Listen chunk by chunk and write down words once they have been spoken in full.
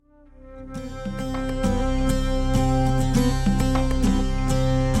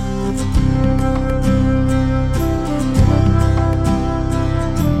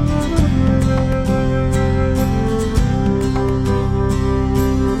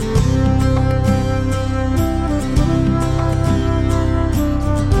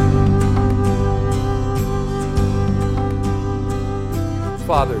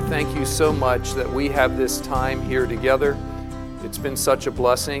thank you so much that we have this time here together. It's been such a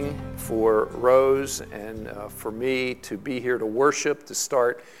blessing for Rose and for me to be here to worship, to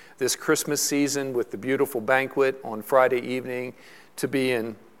start this Christmas season with the beautiful banquet on Friday evening, to be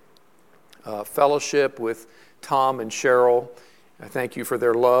in fellowship with Tom and Cheryl. I thank you for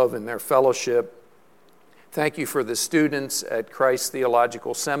their love and their fellowship. Thank you for the students at Christ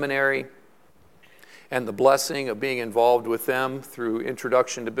Theological Seminary and the blessing of being involved with them through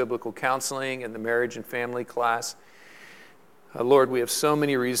Introduction to Biblical Counseling and the Marriage and Family class. Lord, we have so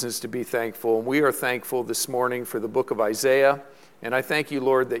many reasons to be thankful. We are thankful this morning for the book of Isaiah. And I thank you,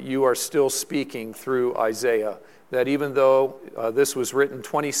 Lord, that you are still speaking through Isaiah. That even though this was written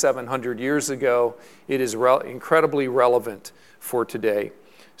 2,700 years ago, it is incredibly relevant for today.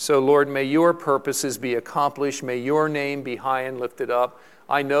 So, Lord, may your purposes be accomplished. May your name be high and lifted up.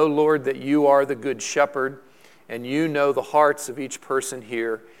 I know, Lord, that you are the good shepherd, and you know the hearts of each person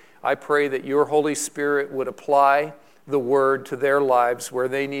here. I pray that your Holy Spirit would apply the word to their lives where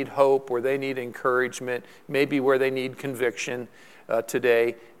they need hope, where they need encouragement, maybe where they need conviction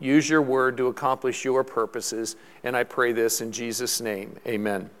today. Use your word to accomplish your purposes, and I pray this in Jesus' name.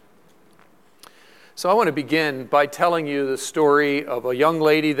 Amen. So I want to begin by telling you the story of a young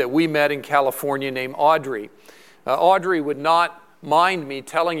lady that we met in California named Audrey. Audrey would not mind me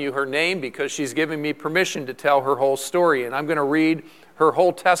telling you her name because she's given me permission to tell her whole story. And I'm going to read her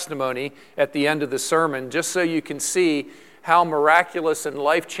whole testimony at the end of the sermon just so you can see how miraculous and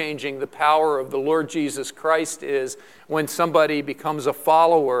life-changing the power of the Lord Jesus Christ is when somebody becomes a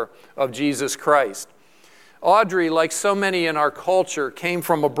follower of Jesus Christ. Audrey, like so many in our culture, came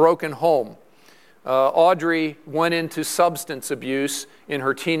from a broken home. Audrey went into substance abuse in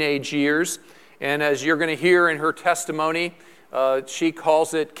her teenage years, and as you're going to hear in her testimony, she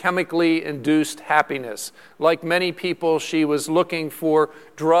calls it chemically induced happiness. Like many people, she was looking for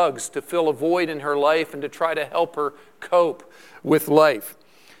drugs to fill a void in her life and to try to help her cope with life.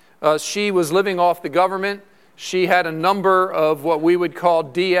 She was living off the government. She had a number of what we would call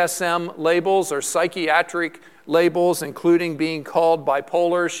DSM labels or psychiatric labels, including being called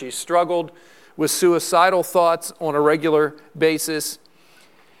bipolar. She struggled with suicidal thoughts on a regular basis.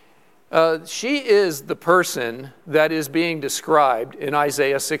 She is the person that is being described in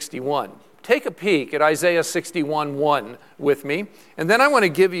Isaiah 61. Take a peek at Isaiah 61:1 with me, and then I want to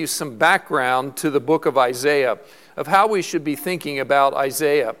give you some background to the book of Isaiah, of how we should be thinking about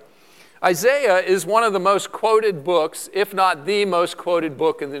Isaiah. Isaiah is one of the most quoted books, if not the most quoted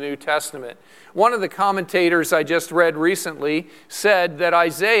book in the New Testament. One of the commentators I just read recently said that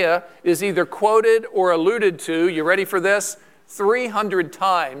Isaiah is either quoted or alluded to, you ready for this? 300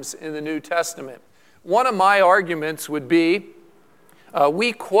 times in the New Testament. One of my arguments would be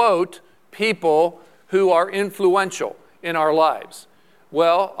we quote people who are influential in our lives.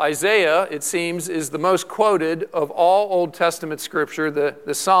 Well, Isaiah, it seems, is the most quoted of all Old Testament scripture.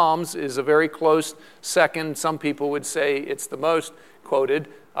 The Psalms is a very close second. Some people would say it's the most quoted.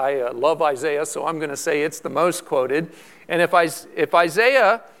 I love Isaiah, so I'm going to say it's the most quoted. And if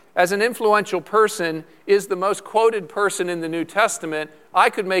Isaiah, as an influential person, is the most quoted person in the New Testament, I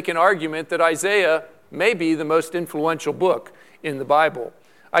could make an argument that Isaiah may be the most influential book in the Bible.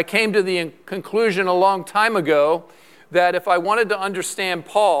 I came to the conclusion a long time ago that if I wanted to understand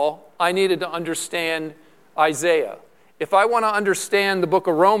Paul, I needed to understand Isaiah. If I want to understand the book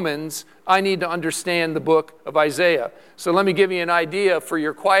of Romans, I need to understand the book of Isaiah. So let me give you an idea for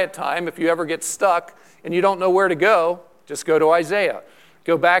your quiet time. If you ever get stuck and you don't know where to go, just go to Isaiah.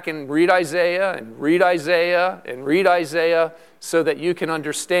 Go back and read Isaiah and read Isaiah and read Isaiah so that you can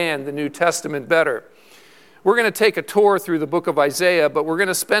understand the New Testament better. We're going to take a tour through the book of Isaiah, but we're going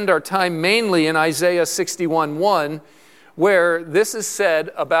to spend our time mainly in Isaiah 61:1, where this is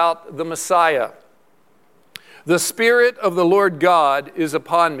said about the Messiah. The Spirit of the Lord God is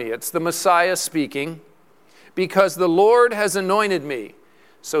upon me. It's the Messiah speaking, because the Lord has anointed me.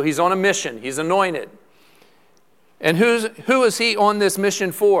 So he's on a mission. He's anointed. And who is he on this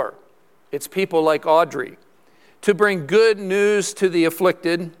mission for? It's people like Audrey. To bring good news to the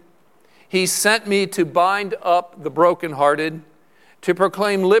afflicted. He sent me to bind up the brokenhearted, to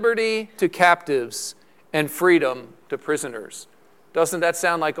proclaim liberty to captives and freedom to prisoners. Doesn't that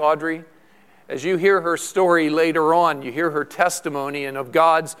sound like Audrey? As you hear her story later on, you hear her testimony and of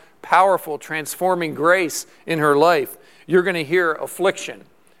God's powerful transforming grace in her life, you're going to hear affliction.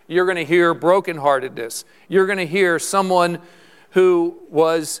 You're going to hear brokenheartedness. You're going to hear someone who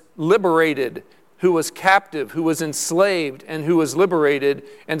was liberated, who was captive, who was enslaved, and who was liberated,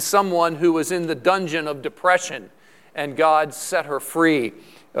 and someone who was in the dungeon of depression, and God set her free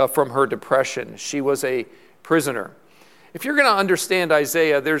from her depression. She was a prisoner. If you're going to understand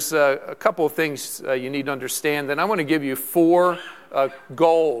Isaiah, there's a couple of things you need to understand. And I want to give you 4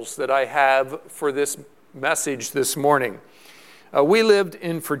 goals that I have for this message this morning. We lived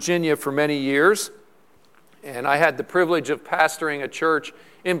in Virginia for many years, and I had the privilege of pastoring a church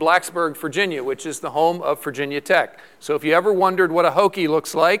in Blacksburg, Virginia, which is the home of Virginia Tech. So if you ever wondered what a Hokie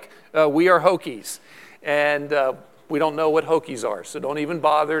looks like, we are Hokies. And we don't know what Hokies are, so don't even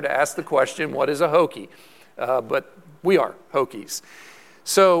bother to ask the question, what is a Hokie? But we are Hokies.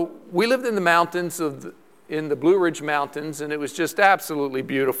 So we lived in the mountains, in the Blue Ridge Mountains, and it was just absolutely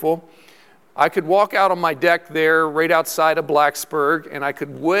beautiful. I could walk out on my deck there right outside of Blacksburg, and I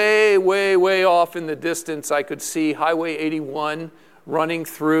could way, way, way off in the distance, I could see Highway 81 running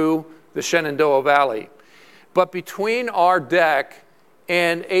through the Shenandoah Valley. But between our deck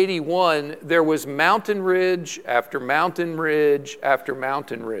and 81, there was mountain ridge after mountain ridge after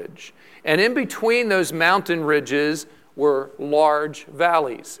mountain ridge. And in between those mountain ridges were large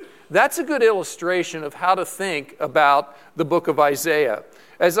valleys. That's a good illustration of how to think about the book of Isaiah.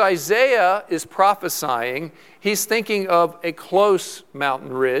 As Isaiah is prophesying, he's thinking of a close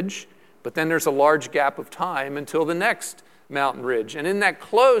mountain ridge, but then there's a large gap of time until the next mountain ridge. And in that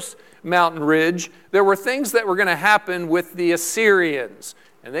close mountain ridge, there were things that were going to happen with the Assyrians,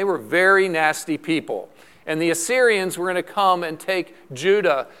 and they were very nasty people. And the Assyrians were going to come and take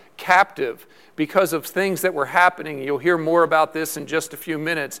Judah captive because of things that were happening. You'll hear more about this in just a few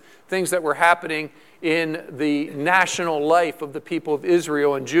minutes. Things that were happening in the national life of the people of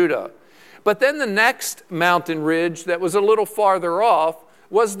Israel and Judah. But then the next mountain ridge that was a little farther off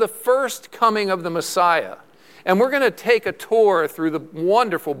was the first coming of the Messiah. And we're going to take a tour through the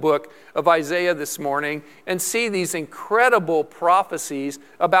wonderful book of Isaiah this morning and see these incredible prophecies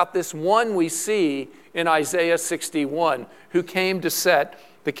about this one we see in Isaiah 61, who came to set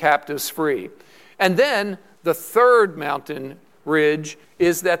the captives free. And then the third mountain ridge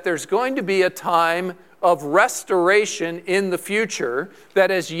is that there's going to be a time of restoration in the future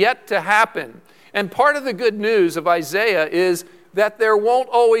that is yet to happen. And part of the good news of Isaiah is that there won't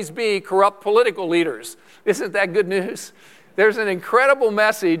always be corrupt political leaders. Isn't that good news? There's an incredible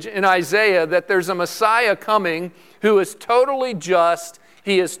message in Isaiah that there's a Messiah coming who is totally just,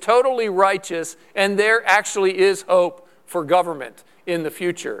 he is totally righteous, and there actually is hope for government in the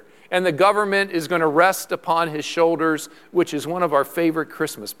future. And the government is going to rest upon his shoulders, which is one of our favorite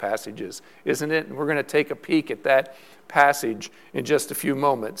Christmas passages, isn't it? And we're going to take a peek at that passage in just a few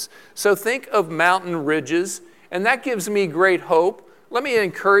moments. So think of mountain ridges, and that gives me great hope. Let me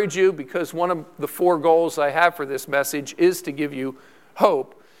encourage you, because one of the 4 goals I have for this message is to give you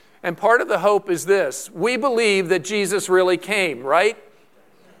hope. And part of the hope is this. We believe that Jesus really came, right?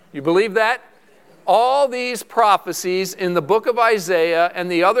 You believe that? All these prophecies in the book of Isaiah and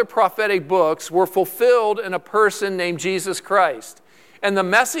the other prophetic books were fulfilled in a person named Jesus Christ. And the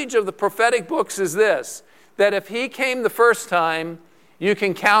message of the prophetic books is this, that if he came the first time, you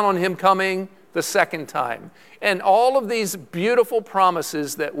can count on him coming the second time. And all of these beautiful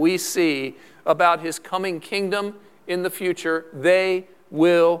promises that we see about his coming kingdom in the future, they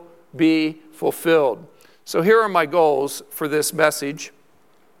will be fulfilled. So here are my goals for this message.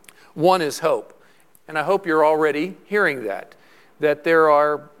 One is hope. And I hope you're already hearing that there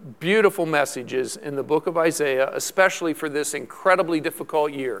are beautiful messages in the book of Isaiah, especially for this incredibly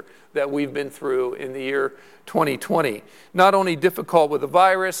difficult year that we've been through in the year 2020. Not only difficult with the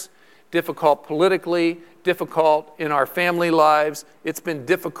virus, difficult politically, difficult in our family lives. It's been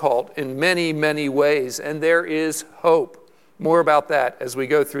difficult in many, many ways, and there is hope. More about that as we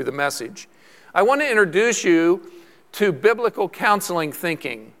go through the message. I want to introduce you to biblical counseling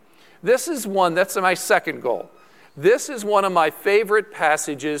thinking. This is one, that's my second goal. This is one of my favorite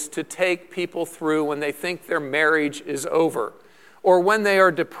passages to take people through when they think their marriage is over, or when they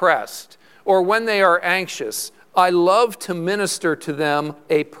are depressed, or when they are anxious. I love to minister to them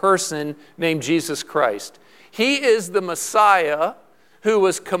a person named Jesus Christ. He is the Messiah who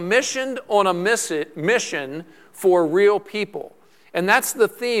was commissioned on a mission for real people. And that's the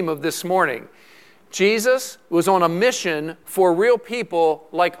theme of this morning. Jesus was on a mission for real people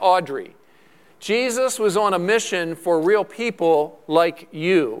like Audrey. Jesus was on a mission for real people like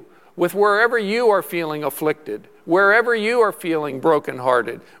you, with wherever you are feeling afflicted, wherever you are feeling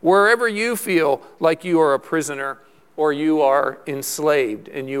brokenhearted, wherever you feel like you are a prisoner or you are enslaved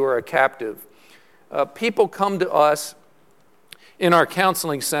and you are a captive. People come to us in our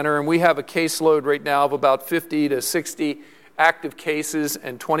counseling center, and we have a caseload right now of about 50 to 60 active cases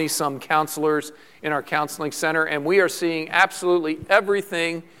and 20-some counselors in our counseling center, and we are seeing absolutely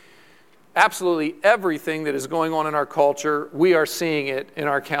everything that is going on in our culture. We are seeing it in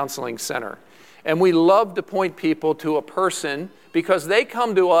our counseling center. And we love to point people to a person because they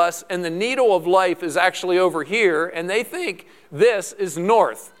come to us and the needle of life is actually over here and they think this is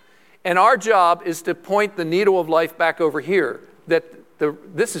north. And our job is to point the needle of life back over here, that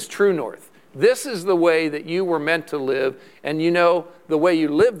this is true north. This is the way that you were meant to live. And you know, the way you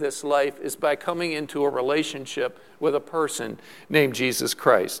live this life is by coming into a relationship with a person named Jesus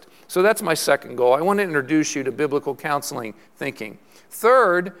Christ. So that's my second goal. I want to introduce you to biblical counseling thinking.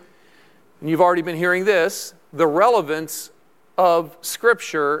 Third, and you've already been hearing this, the relevance of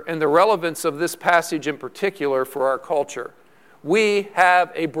Scripture and the relevance of this passage in particular for our culture. We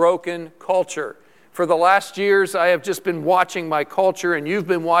have a broken culture. For the last years, I have just been watching my culture, and you've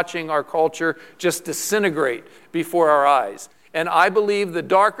been watching our culture just disintegrate before our eyes. And I believe the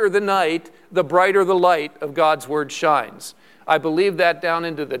darker the night, the brighter the light of God's Word shines. I believe that down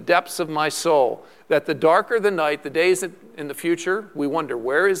into the depths of my soul, that the darker the night, the days in the future, we wonder,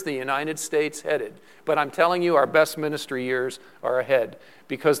 where is the United States headed? But I'm telling you, our best ministry years are ahead,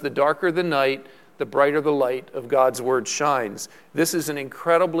 because the darker the night, the brighter the light of God's Word shines. This is an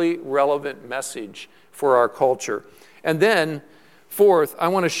incredibly relevant message for our culture. And then, fourth, I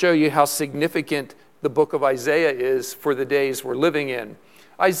want to show you how significant the book of Isaiah is for the days we're living in.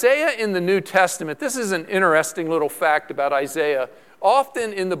 Isaiah in the New Testament, this is an interesting little fact about Isaiah.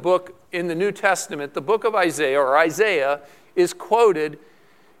 Often in the New Testament, the book of Isaiah, or Isaiah, is quoted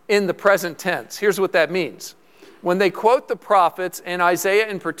in the present tense. Here's what that means. When they quote the prophets, and Isaiah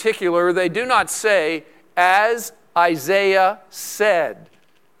in particular, they do not say, as Isaiah said.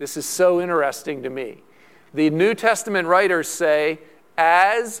 This is so interesting to me. The New Testament writers say,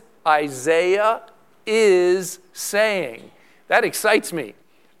 as Isaiah is saying. That excites me.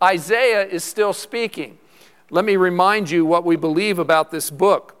 Isaiah is still speaking. Let me remind you what we believe about this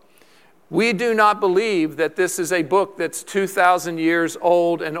book. We do not believe that this is a book that's 2,000 years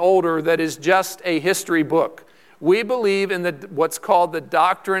old and older, that is just a history book. We believe in what's called the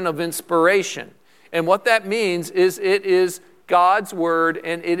doctrine of inspiration. And what that means is it is God's Word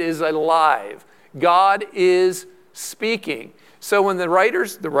and it is alive. God is speaking. So when the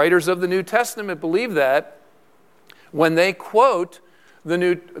writers of the New Testament believe that, when they quote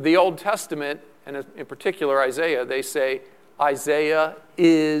the Old Testament, and in particular Isaiah, they say, Isaiah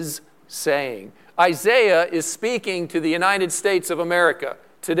is saying. Isaiah is speaking to the United States of America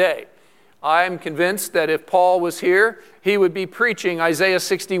today. I'm convinced that if Paul was here, he would be preaching Isaiah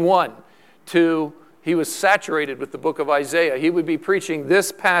 61 he was saturated with the book of Isaiah. He would be preaching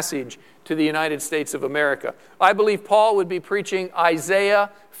this passage to the United States of America. I believe Paul would be preaching Isaiah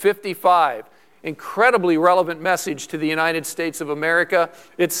 55. Incredibly relevant message to the United States of America.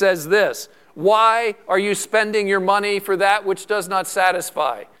 It says this, why are you spending your money for that which does not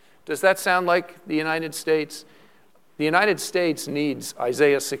satisfy? Does that sound like the United States? The United States needs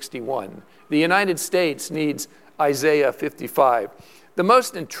Isaiah 61. The United States needs Isaiah 55. The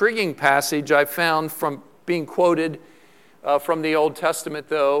most intriguing passage I've found from being quoted from the Old Testament,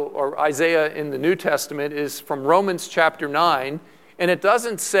 though, or Isaiah in the New Testament, is from Romans chapter 9. And it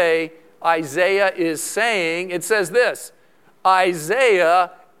doesn't say Isaiah is saying, it says this,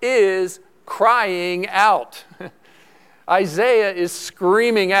 Isaiah is crying out. Isaiah is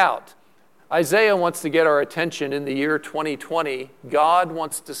screaming out. Isaiah wants to get our attention in the year 2020. God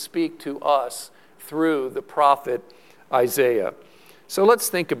wants to speak to us through the prophet Isaiah. So let's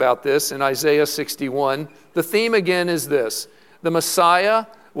think about this in Isaiah 61. The theme again is this. The Messiah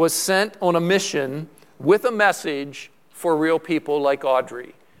was sent on a mission with a message for real people like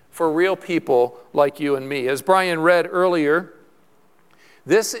Audrey, for real people like you and me. As Brian read earlier,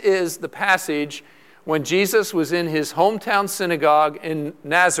 this is the passage when Jesus was in his hometown synagogue in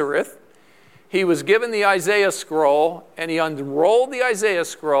Nazareth. He was given the Isaiah scroll, and he unrolled the Isaiah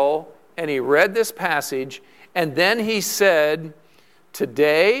scroll, and he read this passage, and then he said,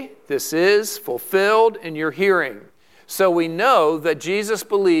 today this is fulfilled in your hearing. So we know that Jesus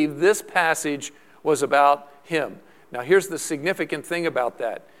believed this passage was about him. Now here's the significant thing about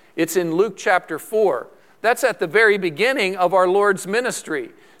that. It's in Luke chapter 4. That's at the very beginning of our Lord's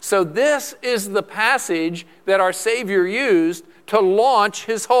ministry. So this is the passage that our Savior used to launch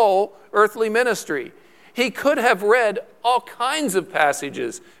his whole earthly ministry. He could have read all kinds of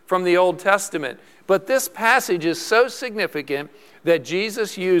passages from the Old Testament, but this passage is so significant that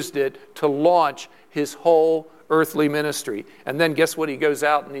Jesus used it to launch his whole earthly ministry. And then guess what he goes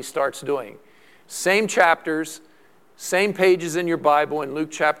out and he starts doing? Same chapters, same pages in your Bible in Luke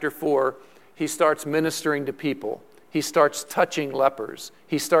chapter 4, he starts ministering to people. He starts touching lepers.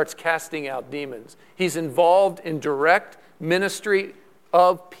 He starts casting out demons. He's involved in direct ministry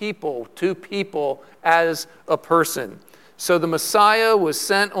of people to people as a person. So the Messiah was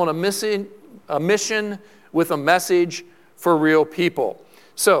sent on a a mission with a message for real people.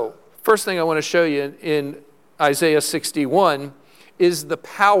 So, first thing I want to show you in Isaiah 61 is the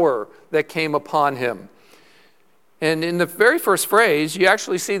power that came upon him. And in the very first phrase, you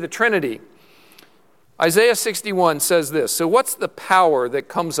actually see the Trinity. Isaiah 61 says this. So what's the power that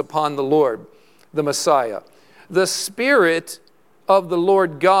comes upon the Lord, the Messiah? The Spirit of the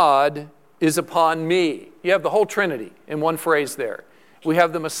Lord God is upon me. You have the whole Trinity in one phrase there. We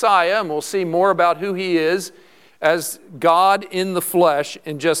have the Messiah, and we'll see more about who he is as God in the flesh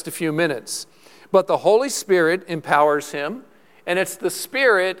in just a few minutes. But the Holy Spirit empowers him, and it's the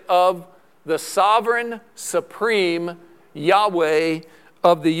Spirit of the sovereign, supreme Yahweh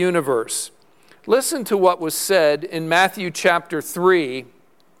of the universe. Listen to what was said in Matthew chapter 3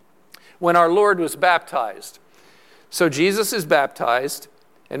 when our Lord was baptized. So Jesus is baptized,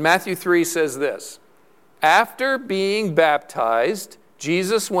 and Matthew 3 says this. After being baptized,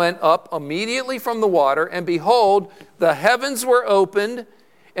 Jesus went up immediately from the water, and behold, the heavens were opened,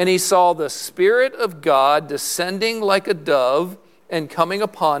 and he saw the Spirit of God descending like a dove and coming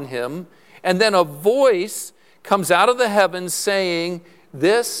upon him. And then a voice comes out of the heavens saying,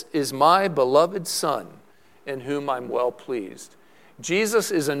 "This is my beloved Son, in whom I'm well pleased."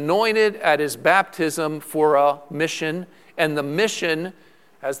 Jesus is anointed at his baptism for a mission, and the mission,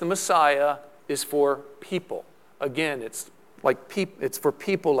 as the Messiah, is for people. Again, it's for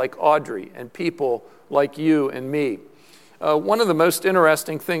people like Audrey and people like you and me. One of the most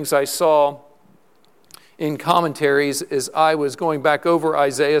interesting things I saw in commentaries as I was going back over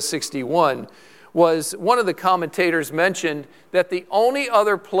Isaiah 61 was one of the commentators mentioned that the only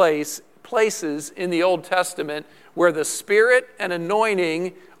other places in the Old Testament where the Spirit and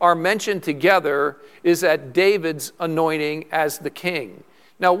anointing are mentioned together is at David's anointing as the king.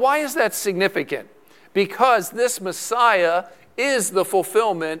 Now, why is that significant? Because this Messiah is the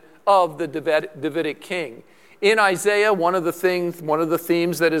fulfillment of the Davidic king. In Isaiah, one of the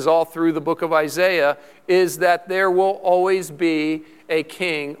themes that is all through the book of Isaiah is that there will always be a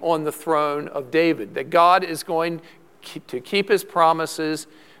king on the throne of David, that God is going to keep his promises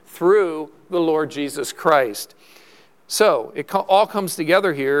through the Lord Jesus Christ. So it all comes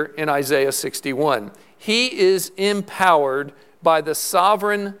together here in Isaiah 61. He is empowered by the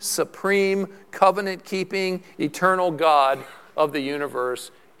sovereign, supreme, covenant-keeping, eternal God of the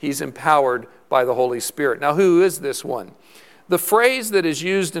universe. He's empowered by the Holy Spirit. Now, who is this one? The phrase that is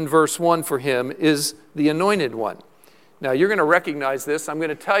used in verse 1 for him is the anointed one. Now, you're going to recognize this. I'm going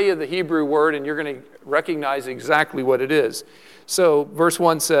to tell you the Hebrew word, and you're going to recognize exactly what it is. So, verse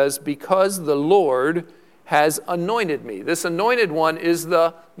 1 says, "Because the Lord has anointed me." This anointed one is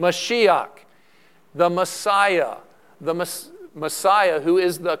the Mashiach, the Messiah, Messiah who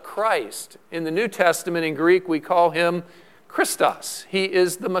is the Christ. In the New Testament, in Greek, we call him Christos. He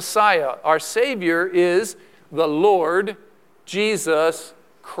is the Messiah. Our Savior is the Lord Jesus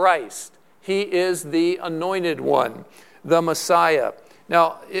Christ. He is the anointed one, the Messiah.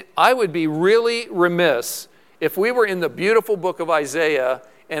 Now, I would be really remiss if we were in the beautiful book of Isaiah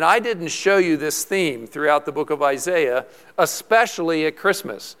and I didn't show you this theme throughout the book of Isaiah, especially at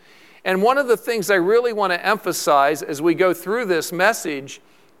Christmas. And one of the things I really want to emphasize as we go through this message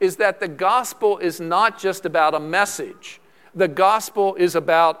is that the gospel is not just about a message. The gospel is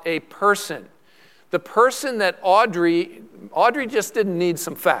about a person. The person that Audrey just didn't need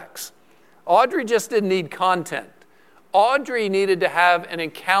some facts. Audrey just didn't need content. Audrey needed to have an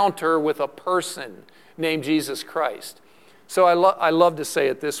encounter with a person named Jesus Christ. So I love to say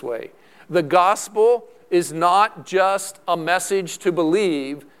it this way. The gospel is not just a message to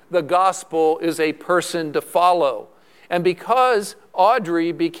believe. The gospel is a person to follow. And because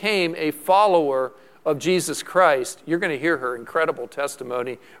Audrey became a follower of Jesus Christ, you're going to hear her incredible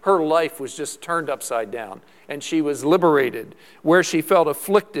testimony. Her life was just turned upside down, and she was liberated. Where she felt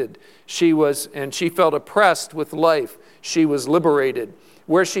afflicted, she felt oppressed with life, she was liberated.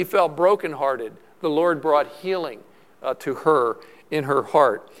 Where she felt brokenhearted, the Lord brought healing to her in her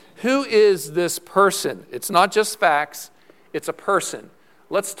heart. Who is this person? It's not just facts, it's a person.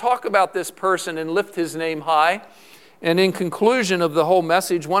 Let's talk about this person and lift his name high. And in conclusion of the whole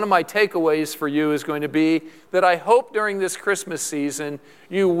message, one of my takeaways for you is going to be that I hope during this Christmas season,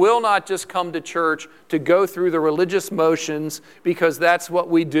 you will not just come to church to go through the religious motions, because that's what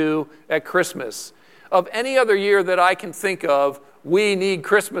we do at Christmas. Of any other year that I can think of, we need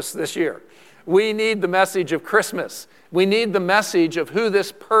Christmas this year. We need the message of Christmas. We need the message of who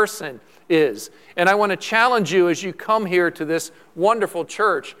this person is. And I want to challenge you as you come here to this wonderful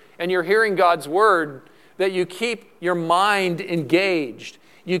church and you're hearing God's word, that you keep your mind engaged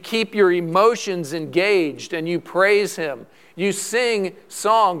You keep your emotions engaged and you praise Him. You sing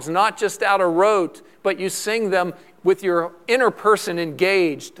songs not just out of rote, but you sing them with your inner person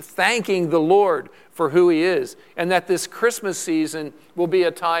engaged, thanking the Lord for who He is. And that this Christmas season will be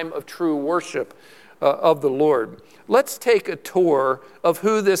a time of true worship of the Lord. Let's take a tour of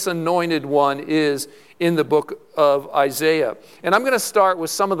who this anointed one is in the book of Isaiah. And I'm going to start with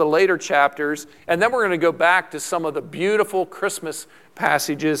some of the later chapters, and then we're going to go back to some of the beautiful Christmas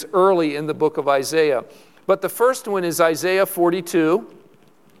passages early in the book of Isaiah. But the first one is Isaiah 42.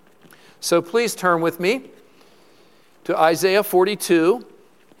 So please turn with me to Isaiah 42.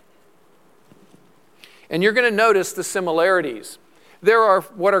 And you're going to notice the similarities. There are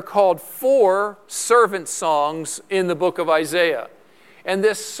what are called 4 servant songs in the book of Isaiah. And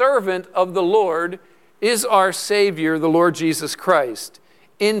this servant of the Lord is our Savior, the Lord Jesus Christ.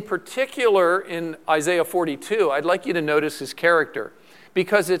 In particular, in Isaiah 42, I'd like you to notice His character,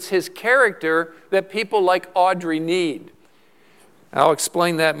 because it's His character that people like Audrey need. I'll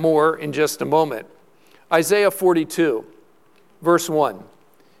explain that more in just a moment. Isaiah 42, verse 1.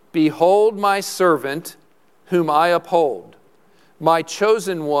 Behold my servant, whom I uphold, my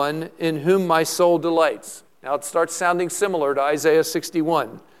chosen one, in whom my soul delights. Now it starts sounding similar to Isaiah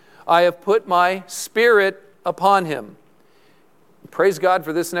 61. I have put my spirit upon him. Praise God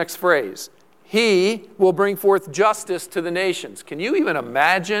for this next phrase. He will bring forth justice to the nations. Can you even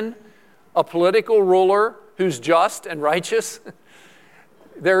imagine a political ruler who's just and righteous?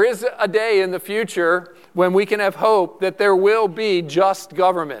 There is a day in the future when we can have hope that there will be just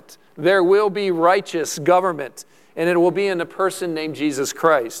government. There will be righteous government, and it will be in a person named Jesus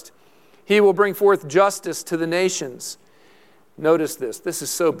Christ. He will bring forth justice to the nations. Notice this. This is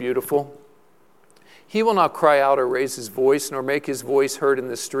so beautiful. He will not cry out or raise his voice, nor make his voice heard in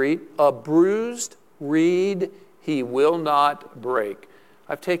the street. A bruised reed he will not break.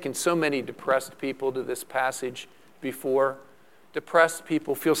 I've taken so many depressed people to this passage before. Depressed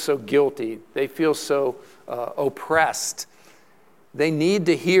people feel so guilty. They feel so oppressed. They need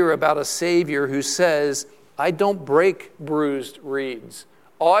to hear about a Savior who says, I don't break bruised reeds.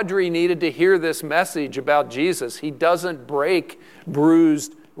 Audrey needed to hear this message about Jesus. He doesn't break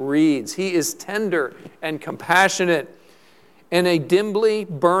bruised reeds. He is tender and compassionate. And a dimly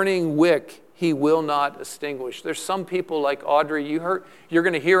burning wick he will not extinguish. There's some people like Audrey, you're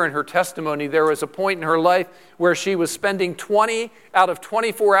going to hear in her testimony, there was a point in her life where she was spending 20 out of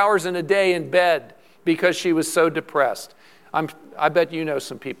 24 hours in a day in bed because she was so depressed. I bet you know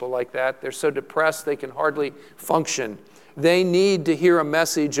some people like that. They're so depressed they can hardly function. They need to hear a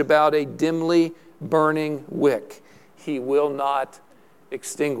message about a dimly burning wick. He will not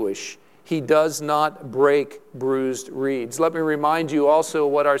extinguish. He does not break bruised reeds. Let me remind you also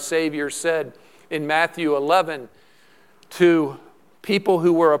what our Savior said in Matthew 11 to people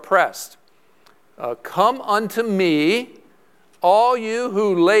who were oppressed. Come unto me, all you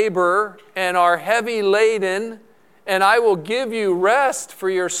who labor and are heavy laden, and I will give you rest for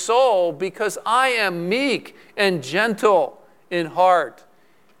your soul, because I am meek and gentle in heart.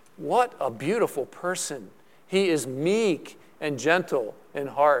 What a beautiful person. He is meek and gentle in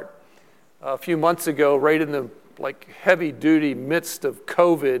heart. A few months ago, right in the heavy-duty midst of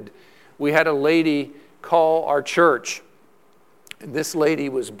COVID, we had a lady call our church. And this lady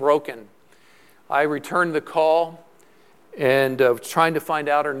was broken. I returned the call and trying to find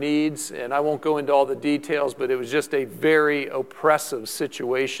out her needs, and I won't go into all the details, but it was just a very oppressive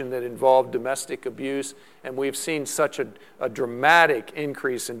situation that involved domestic abuse, and we've seen such a dramatic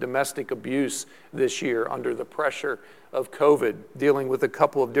increase in domestic abuse this year under the pressure of COVID, dealing with a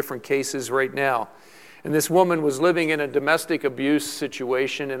couple of different cases right now. And this woman was living in a domestic abuse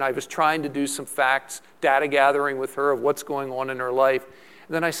situation, and I was trying to do some facts, data gathering with her of what's going on in her life.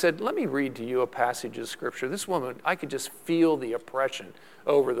 And then I said, let me read to you a passage of Scripture. This woman, I could just feel the oppression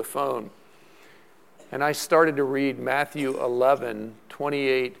over the phone. And I started to read Matthew 11,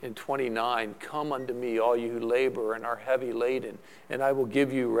 28 and 29. Come unto me, all you who labor and are heavy laden, and I will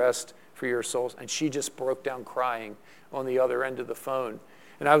give you rest for your souls. And she just broke down crying on the other end of the phone.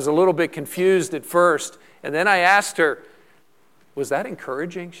 And I was a little bit confused at first. And then I asked her, was that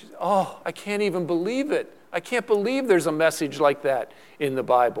encouraging? She said, oh, I can't even believe it. I can't believe there's a message like that in the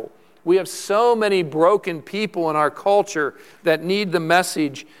Bible. We have so many broken people in our culture that need the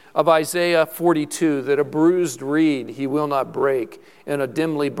message of Isaiah 42, that a bruised reed he will not break, and a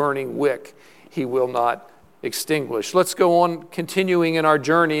dimly burning wick he will not extinguish. Let's go on continuing in our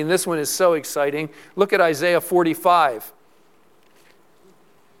journey, and this one is so exciting. Look at Isaiah 45.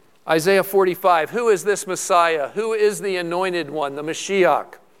 Isaiah 45, who is this Messiah? Who is the anointed one, the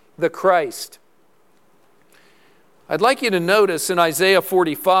Mashiach, the Christ? I'd like you to notice in Isaiah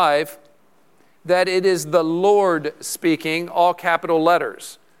 45 that it is the Lord speaking, all capital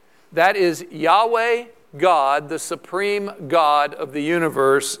letters. That is Yahweh God, the supreme God of the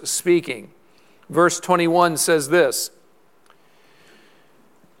universe, speaking. Verse 21 says this,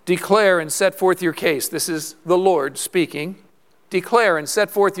 declare and set forth your case. This is the Lord speaking. Declare and set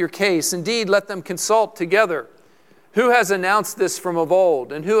forth your case. Indeed, let them consult together. Who has announced this from of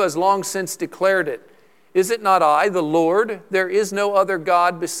old, and who has long since declared it? Is it not I, the Lord? There is no other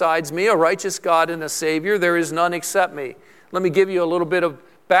God besides me, a righteous God and a Savior. There is none except me. Let me give you a little bit of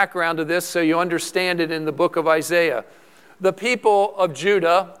background to this so you understand it in the book of Isaiah. The people of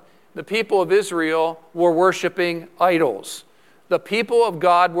Judah, the people of Israel, were worshiping idols. The people of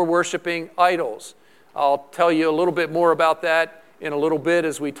God were worshiping idols. I'll tell you a little bit more about that in a little bit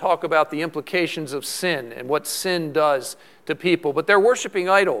as we talk about the implications of sin and what sin does to people. But they're worshiping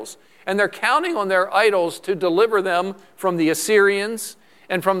idols, and they're counting on their idols to deliver them from the Assyrians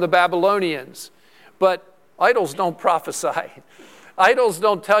and from the Babylonians. But idols don't prophesy. Idols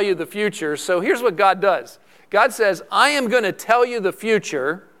don't tell you the future. So here's what God does. God says, I am going to tell you the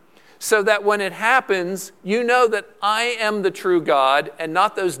future so that when it happens, you know that I am the true God and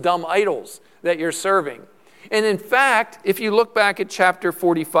not those dumb idols that you're serving. And in fact, if you look back at chapter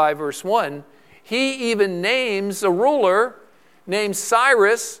 45, verse 1, he even names a ruler named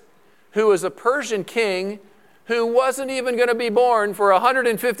Cyrus, who was a Persian king who wasn't even going to be born for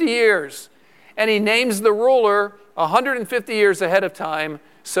 150 years. And he names the ruler 150 years ahead of time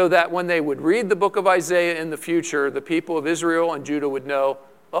so that when they would read the book of Isaiah in the future, the people of Israel and Judah would know,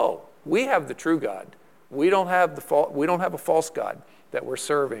 oh, we have the true God. We don't have a false God that we're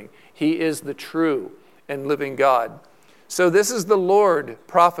serving. He is the true and living God. So this is the Lord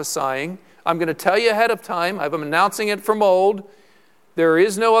prophesying. I'm going to tell you ahead of time. I'm announcing it from old. There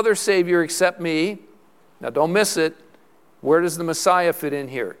is no other Savior except me. Now don't miss it. Where does the Messiah fit in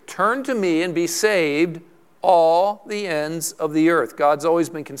here? Turn to me and be saved, all the ends of the earth. God's always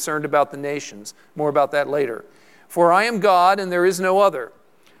been concerned about the nations. More about that later. For I am God and there is no other.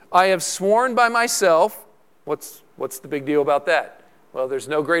 I have sworn by myself. What's the big deal about that? Well, there's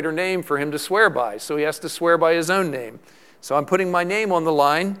no greater name for him to swear by, so he has to swear by his own name. So I'm putting my name on the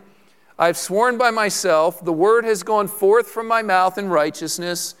line. I've sworn by myself, the word has gone forth from my mouth in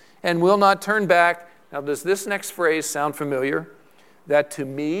righteousness and will not turn back. Now, does this next phrase sound familiar? That to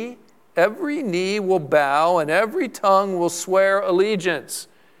me, every knee will bow and every tongue will swear allegiance.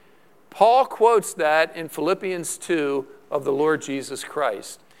 Paul quotes that in Philippians 2 of the Lord Jesus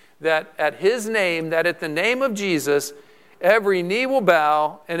Christ. That at his name, that at the name of Jesus, every knee will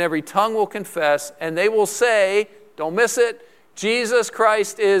bow and every tongue will confess, and they will say, don't miss it, Jesus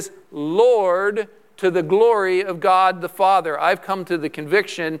Christ is Lord, to the glory of God the Father. I've come to the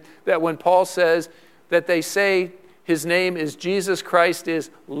conviction that when Paul says that they say his name is Jesus Christ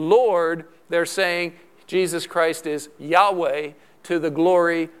is Lord, they're saying Jesus Christ is Yahweh, to the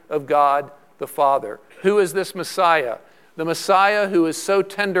glory of God the Father. Who is this Messiah? The Messiah who is so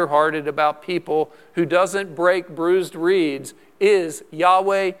tenderhearted about people, who doesn't break bruised reeds, is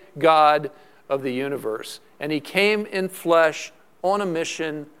Yahweh, God of the universe. And he came in flesh on a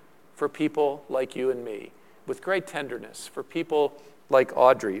mission for people like you and me, with great tenderness for people like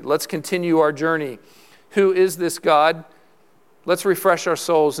Audrey. Let's continue our journey. Who is this God? Let's refresh our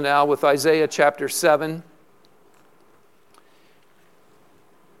souls now with Isaiah chapter 7.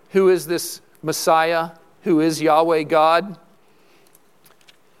 Who is this Messiah? Who is Yahweh God?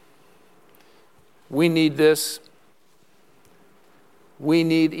 We need this. We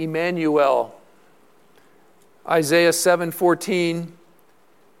need Emmanuel. Isaiah 7:14.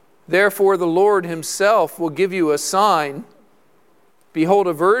 Therefore the Lord himself will give you a sign. Behold,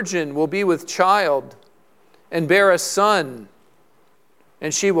 a virgin will be with child and bear a son,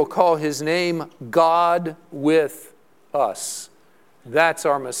 and she will call his name God with us. That's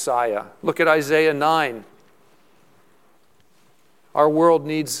our Messiah. Look at Isaiah 9. Our world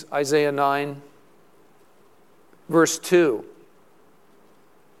needs Isaiah 9. Verse 2.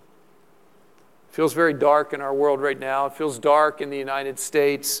 It feels very dark in our world right now. It feels dark in the United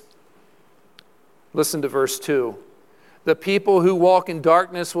States. Listen to verse 2. The people who walk in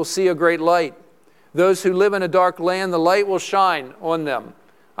darkness will see a great light. Those who live in a dark land, the light will shine on them.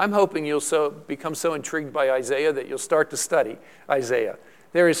 I'm hoping you'll become so intrigued by Isaiah that you'll start to study Isaiah.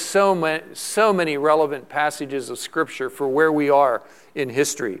 There is so many relevant passages of Scripture for where we are in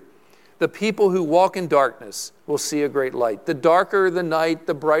history. The people who walk in darkness will see a great light. The darker the night,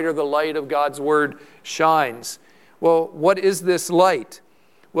 the brighter the light of God's Word shines. Well, what is this light?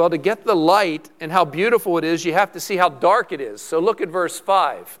 Well, to get the light and how beautiful it is, you have to see how dark it is. So look at verse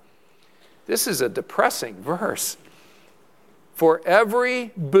 5. This is a depressing verse. For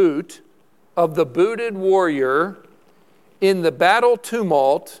every boot of the booted warrior in the battle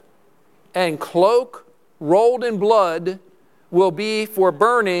tumult and cloak rolled in blood will be for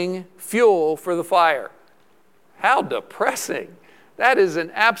burning fuel for the fire. How depressing. That is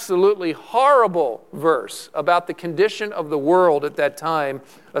an absolutely horrible verse about the condition of the world at that time,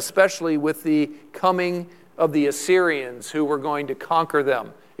 especially with the coming of the Assyrians who were going to conquer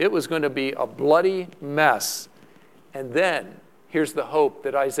them. It was going to be a bloody mess. And then, here's the hope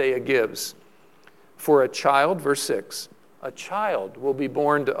that Isaiah gives. For a child, verse 6, a child will be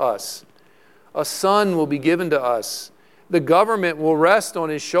born to us. A son will be given to us. The government will rest on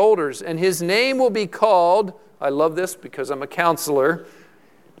his shoulders, and his name will be called, I love this because I'm a counselor,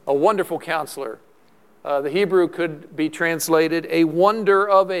 a wonderful counselor. The Hebrew could be translated a wonder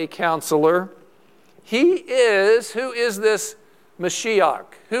of a counselor. He is, who is this Mashiach?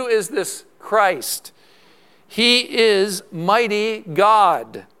 Who is this Christ? He is mighty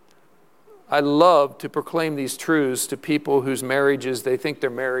God. I love to proclaim these truths to people whose marriages, they think their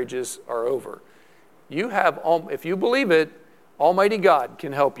marriages are over. If you believe it, Almighty God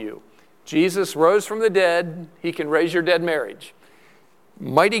can help you. Jesus rose from the dead. He can raise your dead marriage.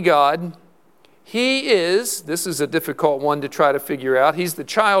 Mighty God. He is, this is a difficult one to try to figure out. He's the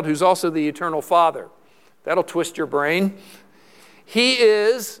child who's also the eternal Father. That'll twist your brain. He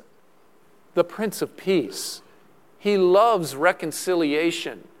is the Prince of Peace. He loves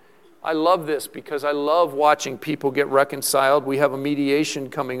reconciliation. I love this because I love watching people get reconciled. We have a mediation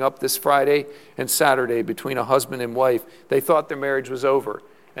coming up this Friday and Saturday between a husband and wife. They thought their marriage was over,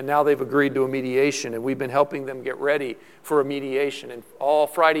 and now they've agreed to a mediation, and we've been helping them get ready for a mediation. And all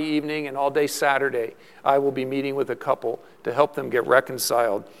Friday evening and all day Saturday, I will be meeting with a couple to help them get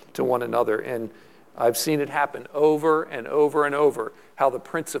reconciled to one another. And I've seen it happen over and over and over, how the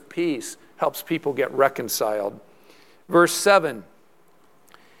Prince of Peace helps people get reconciled. Verse 7,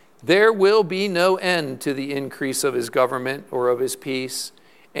 there will be no end to the increase of his government or of his peace,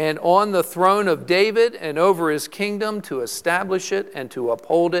 and on the throne of David and over his kingdom to establish it and to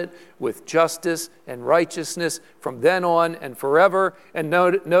uphold it with justice and righteousness from then on and forever. And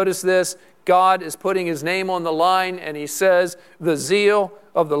notice this, God is putting his name on the line, and he says, the zeal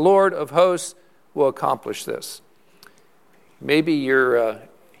of the Lord of hosts will accomplish this. Maybe you're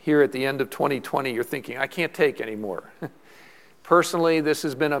here at the end of 2020, you're thinking, I can't take anymore. Personally, this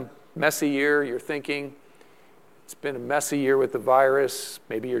has been a messy year. You're thinking, it's been a messy year with the virus,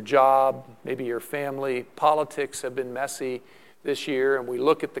 maybe your job, maybe your family. Politics have been messy this year, and we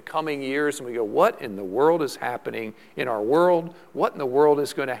look at the coming years and we go, what in the world is happening in our world? What in the world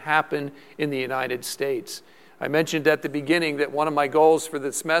is going to happen in the United States? I mentioned at the beginning that one of my goals for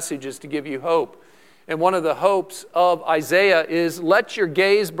this message is to give you hope. And one of the hopes of Isaiah is, let your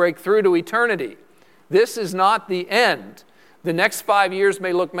gaze break through to eternity. This is not the end. The next 5 years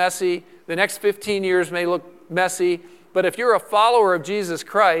may look messy. The next 15 years may look messy. But if you're a follower of Jesus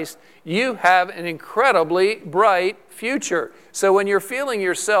Christ, you have an incredibly bright future. So when you're feeling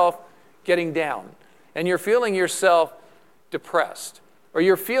yourself getting down, and you're feeling yourself depressed, or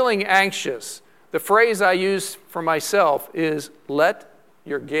you're feeling anxious, the phrase I use for myself is, let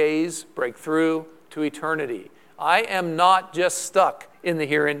your gaze break through to eternity. I am not just stuck in the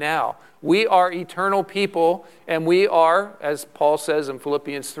here and now. We are eternal people, and we are, as Paul says in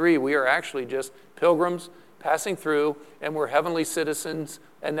Philippians 3, we are actually just pilgrims passing through, and we're heavenly citizens,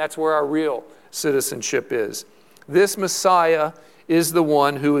 and that's where our real citizenship is. This Messiah is the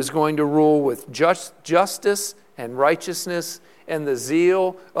one who is going to rule with justice and righteousness, and the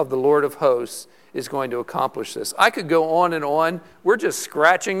zeal of the Lord of hosts is going to accomplish this. I could go on and on. We're just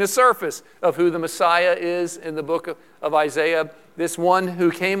scratching the surface of who the Messiah is in the book of Isaiah. This one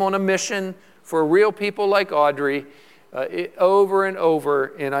who came on a mission for real people like Audrey, over and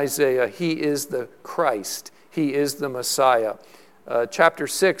over in Isaiah, he is the Christ. He is the Messiah. Chapter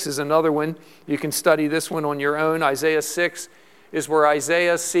 6 is another one. You can study this one on your own. Isaiah 6 is where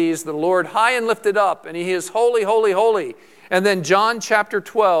Isaiah sees the Lord high and lifted up, and he is holy, holy, holy. And then John chapter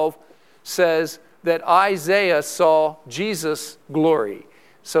 12 says that Isaiah saw Jesus' glory.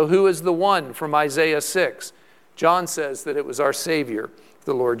 So who is the one from Isaiah 6? John says that it was our Savior,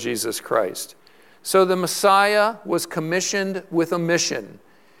 the Lord Jesus Christ. So the Messiah was commissioned with a mission.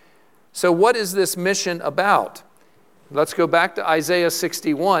 So what is this mission about? Let's go back to Isaiah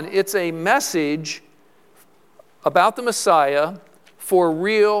 61. It's a message about the Messiah for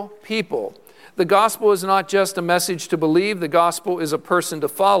real people. The gospel is not just a message to believe. The gospel is a person to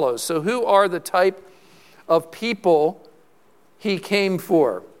follow. So who are the type of people he came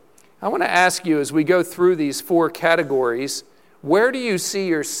for? I want to ask you, as we go through these 4 categories, where do you see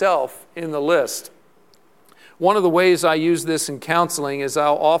yourself in the list? One of the ways I use this in counseling is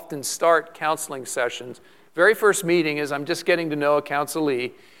I'll often start counseling sessions. Very first meeting is I'm just getting to know a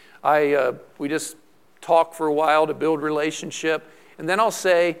counselee. We just talk for a while to build relationship. And then I'll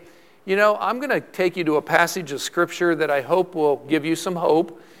say, I'm going to take you to a passage of Scripture that I hope will give you some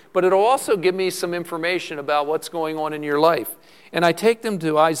hope, but it'll also give me some information about what's going on in your life. And I take them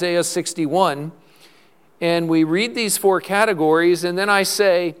to Isaiah 61, and we read these 4 categories, and then I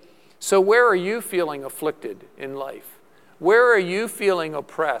say, so where are you feeling afflicted in life? Where are you feeling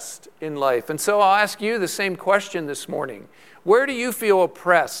oppressed in life? And so I'll ask you the same question this morning. Where do you feel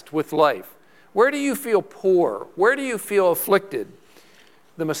oppressed with life? Where do you feel poor? Where do you feel afflicted?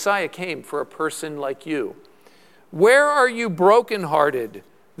 The Messiah came for a person like you. Where are you brokenhearted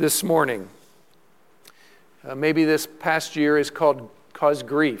this morning? Maybe this past year has caused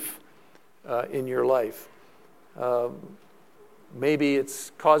grief in your life. Maybe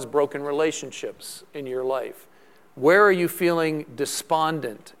it's caused broken relationships in your life. Where are you feeling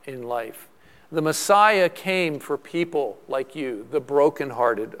despondent in life? The Messiah came for people like you, the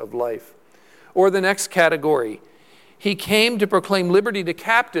brokenhearted of life. Or the next category, he came to proclaim liberty to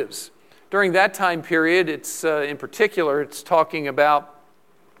captives. During that time period, in particular, it's talking about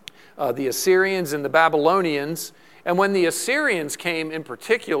the Assyrians and the Babylonians. And when the Assyrians came in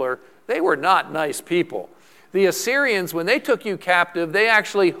particular, they were not nice people. The Assyrians, when they took you captive, they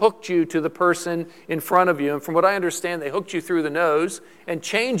actually hooked you to the person in front of you. And from what I understand, they hooked you through the nose and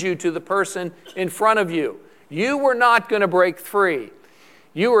chained you to the person in front of you. You were not going to break free.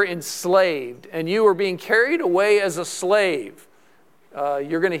 You were enslaved, and you were being carried away as a slave.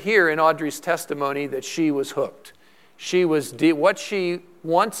 You're going to hear in Audrey's testimony that she was hooked. She was what she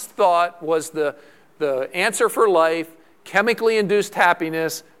once thought was the answer for life, chemically induced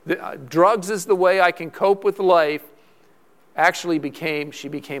happiness. Drugs is the way I can cope with life. Actually she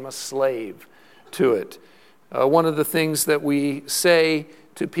became a slave to it. One of the things that we say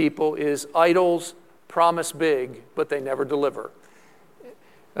to people is idols promise big, but they never deliver.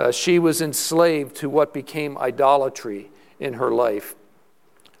 She was enslaved to what became idolatry in her life.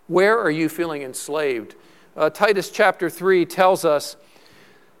 Where are you feeling enslaved? Titus chapter 3 tells us,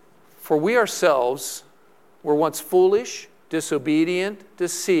 for we ourselves were once foolish, disobedient,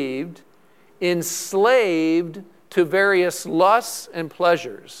 deceived, enslaved to various lusts and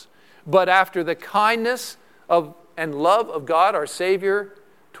pleasures. But after the kindness and love of God our Savior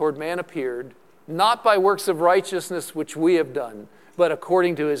toward man appeared, not by works of righteousness which we have done, but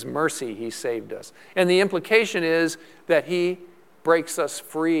according to his mercy he saved us. And the implication is that he breaks us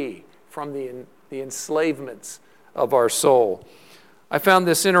free from the enslavements of our soul. I found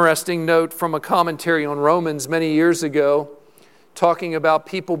this interesting note from a commentary on Romans many years ago, talking about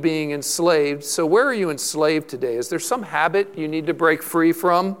people being enslaved. So where are you enslaved today? Is there some habit you need to break free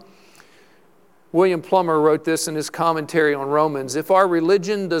from? William Plummer wrote this in his commentary on Romans. If our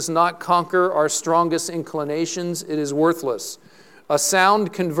religion does not conquer our strongest inclinations, it is worthless. A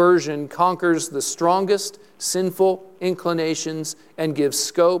sound conversion conquers the strongest sinful inclinations and gives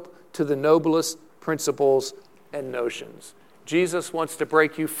scope to the noblest principles and notions. Jesus wants to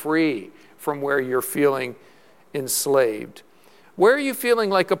break you free from where you're feeling enslaved. Where are you feeling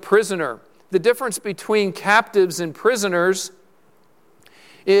like a prisoner? The difference between captives and prisoners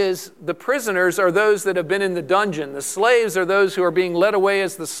is the prisoners are those that have been in the dungeon. The slaves are those who are being led away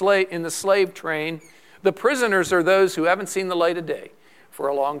as in the slave train. The prisoners are those who haven't seen the light of day for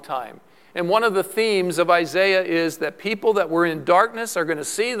a long time. And one of the themes of Isaiah is that people that were in darkness are going to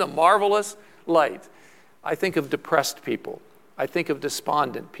see the marvelous light. I think of depressed people. I think of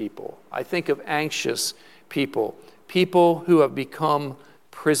despondent people. I think of anxious people. People who have become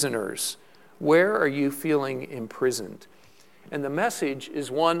prisoners. Where are you feeling imprisoned? And the message is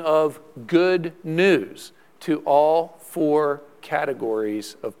one of good news to all 4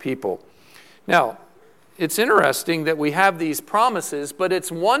 categories of people. Now, it's interesting that we have these promises, but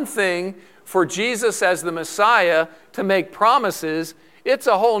it's one thing for Jesus as the Messiah to make promises. It's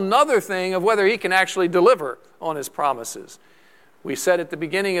a whole nother thing of whether he can actually deliver on his promises. We said at the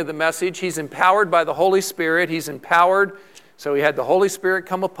beginning of the message, he's empowered by the Holy Spirit. He's empowered, so he had the Holy Spirit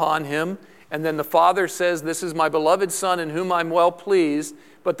come upon him. And then the Father says, this is my beloved Son in whom I'm well pleased.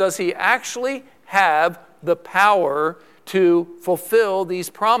 But does he actually have the power to fulfill these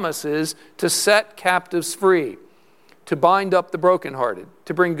promises, to set captives free, to bind up the brokenhearted,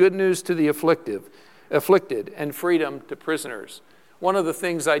 to bring good news to the afflicted, and freedom to prisoners? One of the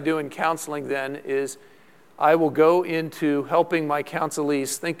things I do in counseling then is I will go into helping my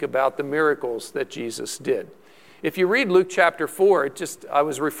counselees think about the miracles that Jesus did. If you read Luke chapter 4, I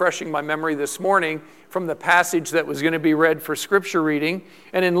was refreshing my memory this morning from the passage that was going to be read for scripture reading.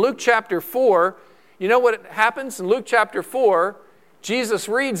 And in Luke chapter 4, You know what happens in Luke chapter 4? Jesus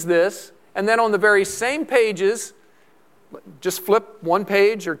reads this, and then on the very same pages, just flip one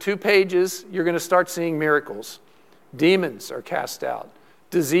page or two pages, you're going to start seeing miracles. Demons are cast out.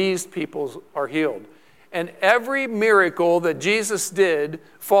 Diseased people are healed. And every miracle that Jesus did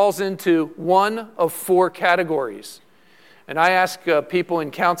falls into one of four categories. And I ask people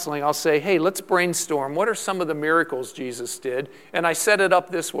in counseling, I'll say, hey, let's brainstorm. What are some of the miracles Jesus did? And I set it up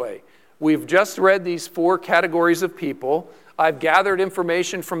this way. We've just read these four categories of people. I've gathered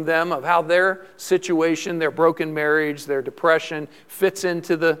information from them of how their situation, their broken marriage, their depression fits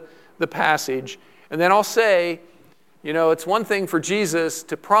into the passage. And then I'll say, you know, it's one thing for Jesus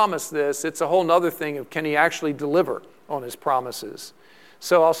to promise this. It's a whole other thing of can he actually deliver on his promises.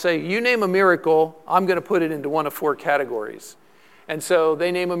 So I'll say, you name a miracle, I'm going to put it into one of four categories. And so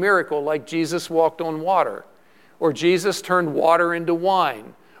they name a miracle like Jesus walked on water, or Jesus turned water into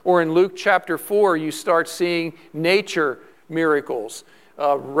wine. Or in Luke chapter 4, you start seeing nature miracles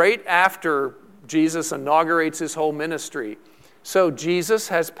right after Jesus inaugurates his whole ministry. So Jesus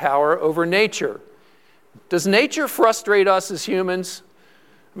has power over nature. Does nature frustrate us as humans?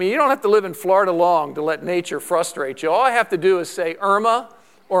 I mean, you don't have to live in Florida long to let nature frustrate you. All I have to do is say Irma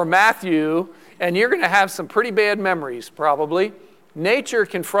or Matthew, and you're going to have some pretty bad memories, probably. Nature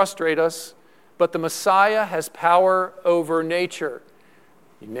can frustrate us, but the Messiah has power over nature.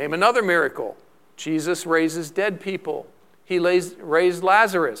 You name another miracle. Jesus raises dead people. He raised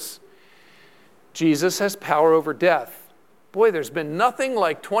Lazarus. Jesus has power over death. Boy, there's been nothing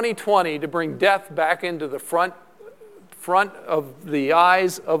like 2020 to bring death back into the front of the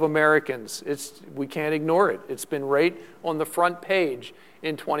eyes of Americans. We can't ignore it. It's been right on the front page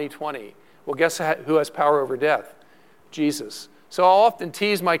in 2020. Well, guess who has power over death? Jesus. So I'll often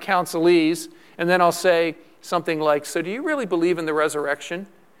tease my counselees, and then I'll say something like, so do you really believe in the resurrection?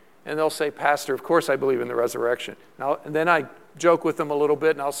 And they'll say, Pastor, of course I believe in the resurrection. And then I joke with them a little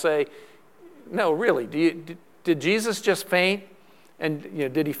bit, and I'll say, no, really, did Jesus just faint? And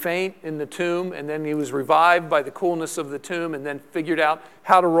did he faint in the tomb, and then he was revived by the coolness of the tomb, and then figured out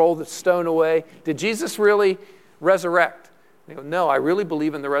how to roll the stone away? Did Jesus really resurrect? They go, no, I really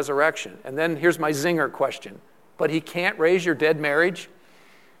believe in the resurrection. And then here's my zinger question. But he can't raise your dead marriage?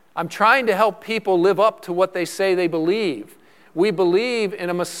 I'm trying to help people live up to what they say they believe. We believe in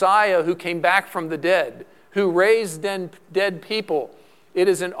a Messiah who came back from the dead, who raised dead people. It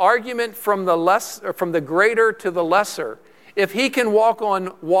is an argument from the greater to the lesser. If he can walk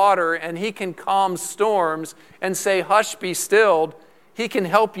on water and he can calm storms and say, hush, be stilled, he can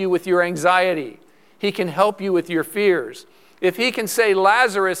help you with your anxiety. He can help you with your fears. If he can say,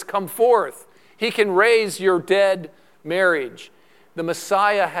 Lazarus, come forth, he can raise your dead marriage. The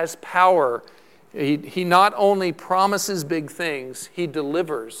Messiah has power. He not only promises big things, he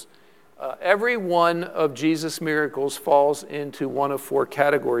delivers. Every one of Jesus' miracles falls into one of four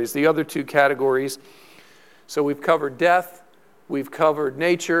categories. The other two categories, so we've covered death, we've covered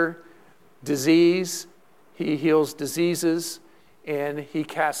nature, disease. He heals diseases, and he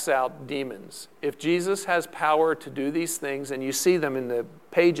casts out demons. If Jesus has power to do these things, and you see them in the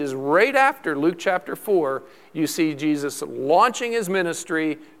pages right after Luke chapter 4, you see Jesus launching his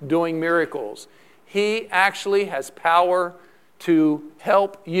ministry, doing miracles. He actually has power to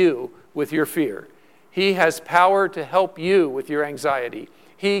help you with your fear. He has power to help you with your anxiety.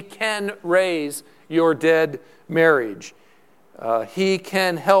 He can raise your dead marriage. He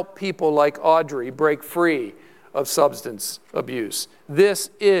can help people like Audrey break free of substance abuse.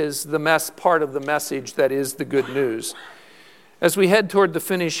 This is the part of the message that is the good news. As we head toward the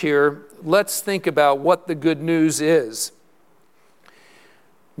finish here, let's think about what the good news is.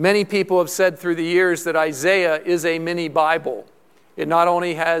 Many people have said through the years that Isaiah is a mini Bible. It not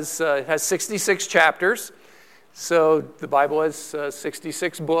only has 66 chapters, so the Bible has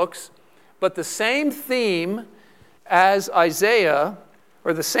 66 books, but the same theme as Isaiah,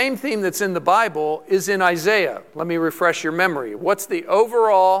 or the same theme that's in the Bible, is in Isaiah. Let me refresh your memory. What's the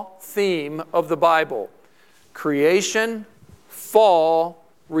overall theme of the Bible? Creation, fall,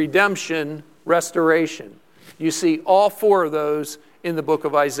 redemption, restoration. You see all four of those in the book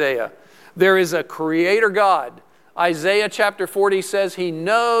of Isaiah. There is a creator God. Isaiah chapter 40 says he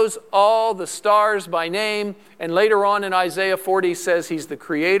knows all the stars by name. And later on in Isaiah 40 says he's the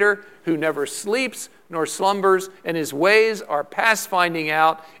creator who never sleeps nor slumbers, and his ways are past finding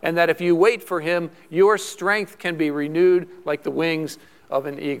out, and that if you wait for him, your strength can be renewed like the wings of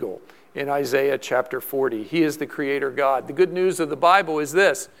an eagle. In Isaiah chapter 40, he is the creator God. The good news of the Bible is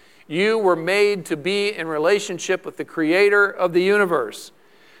this: you were made to be in relationship with the creator of the universe.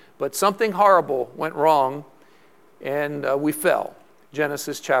 But something horrible went wrong, and we fell.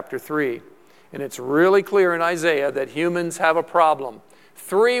 Genesis chapter 3. And it's really clear in Isaiah that humans have a problem.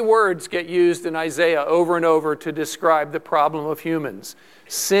 3 words get used in Isaiah over and over to describe the problem of humans: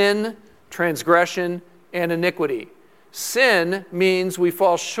 sin, transgression, and iniquity. Sin means we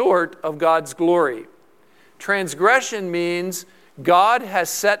fall short of God's glory. Transgression means God has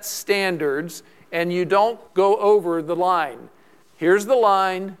set standards and you don't go over the line. Here's the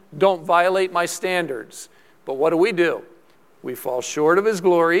line, don't violate my standards. But what do? We fall short of His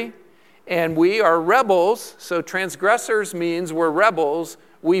glory, and we are rebels. So transgressors means we're rebels.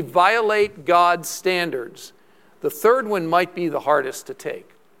 We violate God's standards. The third one might be the hardest to take.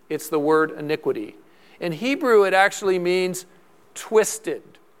 It's the word iniquity. In Hebrew, it actually means twisted.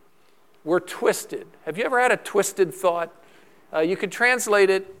 We're twisted. Have you ever had a twisted thought? You could translate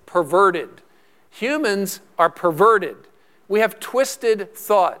it perverted. Humans are perverted. We have twisted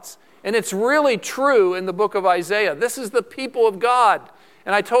thoughts. And it's really true in the book of Isaiah. This is the people of God.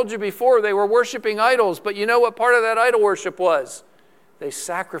 And I told you before, they were worshiping idols. But you know what part of that idol worship was? They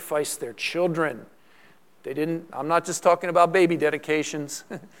sacrificed their children. I'm not just talking about baby dedications.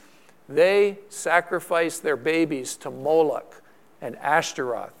 They sacrificed their babies to Moloch and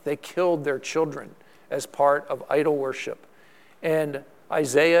Ashtaroth. They killed their children as part of idol worship. And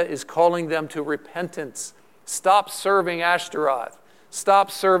Isaiah is calling them to repentance. Stop serving Ashtaroth.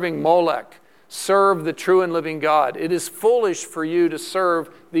 Stop serving Molech. Serve the true and living God. It is foolish for you to serve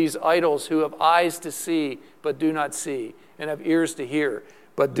these idols who have eyes to see but do not see, and have ears to hear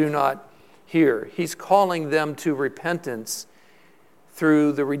but do not hear. He's calling them to repentance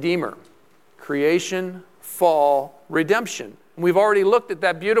through the Redeemer. Creation, fall, redemption. And we've already looked at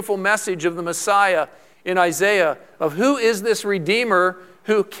that beautiful message of the Messiah in Isaiah of who is this Redeemer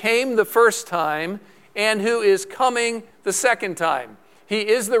who came the first time and who is coming the second time. He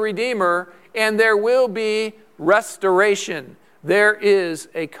is the Redeemer, and there will be restoration. There is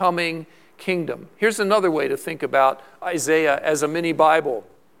a coming kingdom. Here's another way to think about Isaiah as a mini Bible.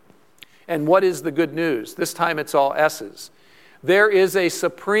 And what is the good news? This time it's all S's. There is a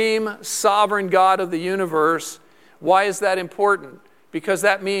supreme sovereign God of the universe. Why is that important? Because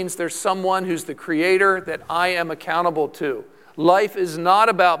that means there's someone who's the creator that I am accountable to. Life is not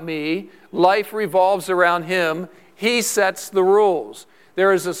about me. Life revolves around Him. He sets the rules.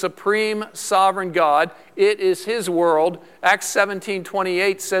 There is a supreme sovereign God. It is His world. Acts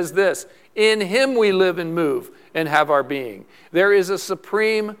 17:28 says this: in Him we live and move and have our being. There is a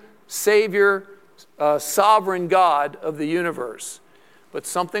supreme Savior, sovereign God of the universe. But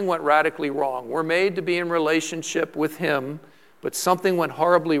something went radically wrong. We're made to be in relationship with Him, but something went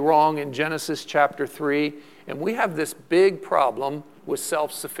horribly wrong in Genesis chapter 3, and we have this big problem with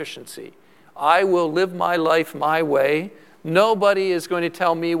self-sufficiency. I will live my life my way. Nobody is going to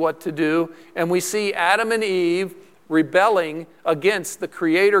tell me what to do. And we see Adam and Eve rebelling against the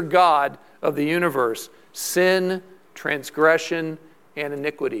Creator God of the universe. Sin, transgression, and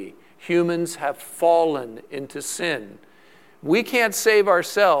iniquity. Humans have fallen into sin. We can't save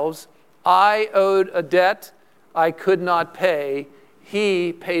ourselves. I owed a debt I could not pay.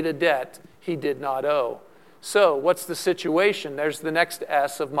 He paid a debt He did not owe. So what's the situation? There's the next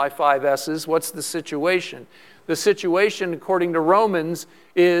S of my 5 S's. What's the situation? The situation, according to Romans,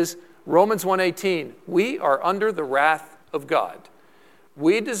 is Romans 1:18. We are under the wrath of God.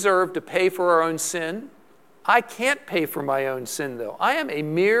 We deserve to pay for our own sin. I can't pay for my own sin, though. I am a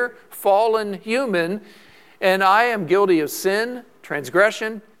mere fallen human, and I am guilty of sin,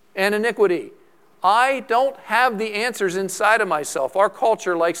 transgression, and iniquity. I don't have the answers inside of myself. Our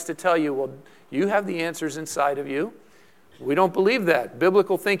culture likes to tell you, well, you have the answers inside of you. We don't believe that.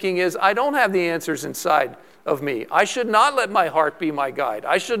 Biblical thinking is, I don't have the answers inside of me. I should not let my heart be my guide.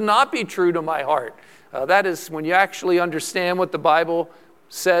 I should not be true to my heart. That is, when you actually understand what the Bible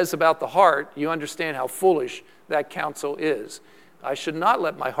says about the heart, you understand how foolish that counsel is. I should not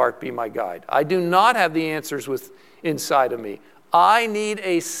let my heart be my guide. I do not have the answers inside of me. I need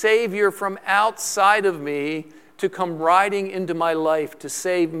a Savior from outside of me to come riding into my life to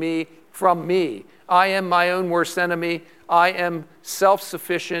save me from me. I am my own worst enemy. I am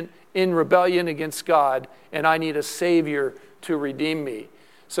self-sufficient in rebellion against God, and I need a Savior to redeem me.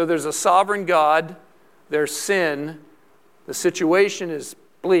 So there's a sovereign God. There's sin. The situation is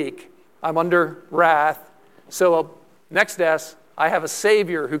bleak. I'm under wrath. So next S, I have a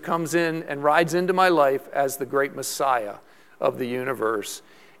Savior who comes in and rides into my life as the great Messiah of the universe.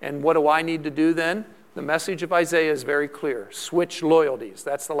 And what do I need to do then? The message of Isaiah is very clear. Switch loyalties.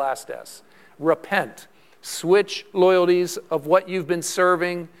 That's the last S. Repent. Switch loyalties of what you've been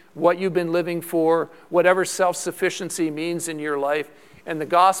serving, what you've been living for, whatever self-sufficiency means in your life. And the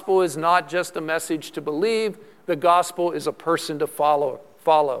gospel is not just a message to believe. The gospel is a person to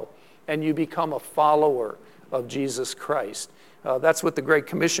follow. and you become a follower of Jesus Christ. That's what the Great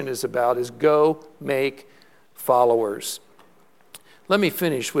Commission is about, is go make followers. Let me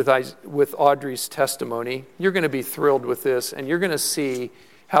finish with Audrey's testimony. You're going to be thrilled with this, and you're going to see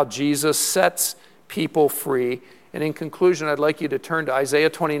how Jesus sets people free. And in conclusion, I'd like you to turn to Isaiah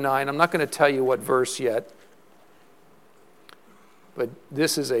 29. I'm not going to tell you what verse yet, but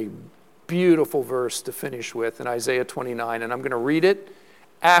this is a beautiful verse to finish with in Isaiah 29, and I'm going to read it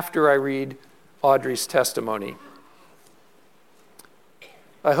after I read Audrey's testimony.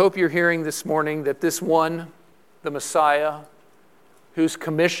 I hope you're hearing this morning that this one, the Messiah, who's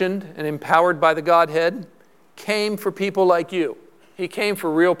commissioned and empowered by the Godhead, came for people like you. He came for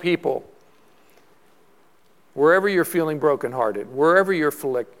real people. Wherever you're feeling brokenhearted, wherever you're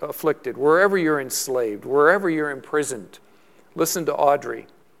afflicted, wherever you're enslaved, wherever you're imprisoned, listen to Audrey.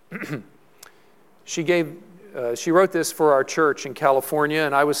 She wrote this for our church in California,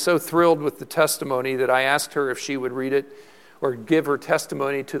 and I was so thrilled with the testimony that I asked her if she would read it or give her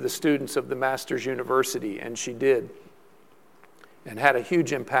testimony to the students of the Masters University, and she did, and had a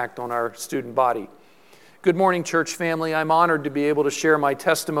huge impact on our student body. Good morning, church family. I'm honored to be able to share my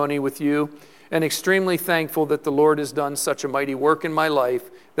testimony with you, and extremely thankful that the Lord has done such a mighty work in my life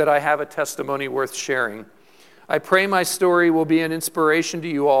that I have a testimony worth sharing. I pray my story will be an inspiration to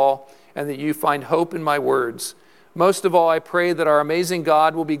you all and that you find hope in my words. Most of all, I pray that our amazing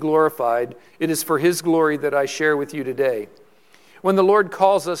God will be glorified. It is for His glory that I share with you today. When the Lord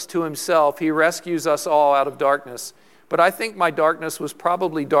calls us to Himself, He rescues us all out of darkness. But I think my darkness was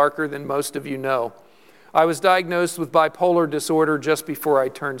probably darker than most of you know. I was diagnosed with bipolar disorder just before I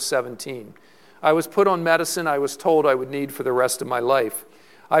turned 17. I was put on medicine I was told I would need for the rest of my life.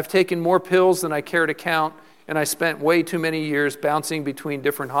 I've taken more pills than I care to count, and I spent way too many years bouncing between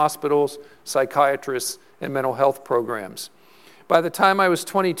different hospitals, psychiatrists, and mental health programs. By the time I was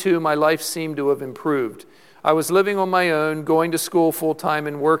 22, my life seemed to have improved. I was living on my own, going to school full-time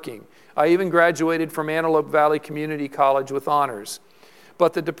and working. I even graduated from Antelope Valley Community College with honors.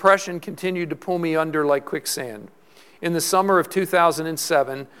 But the depression continued to pull me under like quicksand. In the summer of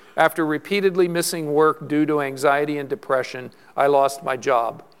 2007, after repeatedly missing work due to anxiety and depression, I lost my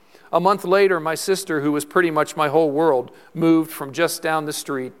job. A month later, my sister, who was pretty much my whole world, moved from just down the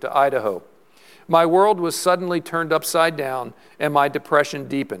street to Idaho. My world was suddenly turned upside down, and my depression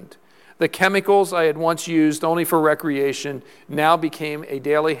deepened. The chemicals I had once used only for recreation now became a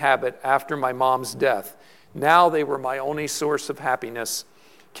daily habit after my mom's death. Now they were my only source of happiness.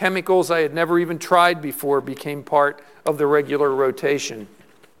 Chemicals I had never even tried before became part of the regular rotation.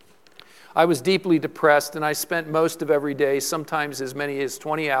 I was deeply depressed, and I spent most of every day, sometimes as many as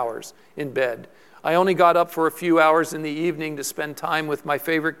 20 hours, in bed. I only got up for a few hours in the evening to spend time with my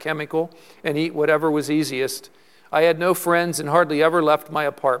favorite chemical and eat whatever was easiest. I had no friends and hardly ever left my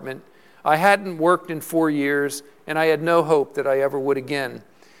apartment. I hadn't worked in 4 years, and I had no hope that I ever would again.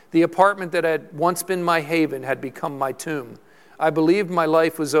 The apartment that had once been my haven had become my tomb. I believed my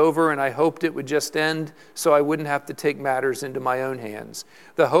life was over, and I hoped it would just end so I wouldn't have to take matters into my own hands.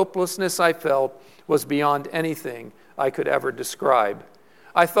 The hopelessness I felt was beyond anything I could ever describe.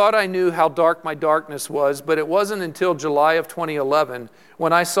 I thought I knew how dark my darkness was, but it wasn't until July of 2011,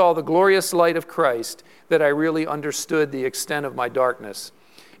 when I saw the glorious light of Christ, that I really understood the extent of my darkness.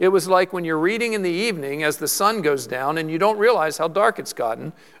 It was like when you're reading in the evening as the sun goes down and you don't realize how dark it's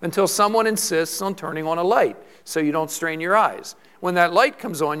gotten until someone insists on turning on a light so you don't strain your eyes. When that light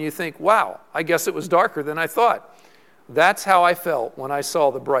comes on, you think, wow, I guess it was darker than I thought. That's how I felt when I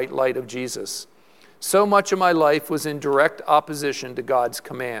saw the bright light of Jesus. So much of my life was in direct opposition to God's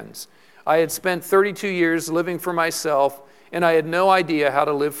commands. I had spent 32 years living for myself, and I had no idea how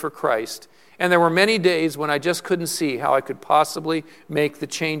to live for Christ. And there were many days when I just couldn't see how I could possibly make the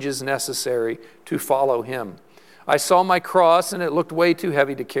changes necessary to follow Him. I saw my cross, and it looked way too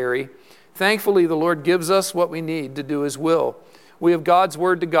heavy to carry. Thankfully, the Lord gives us what we need to do His will. We have God's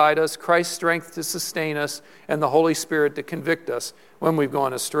Word to guide us, Christ's strength to sustain us, and the Holy Spirit to convict us when we've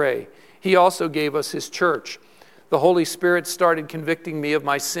gone astray. He also gave us His church. The Holy Spirit started convicting me of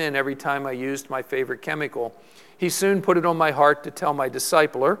my sin every time I used my favorite chemical. He soon put it on my heart to tell my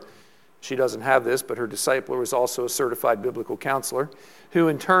discipler. She doesn't have this, but her discipler was also a certified biblical counselor, who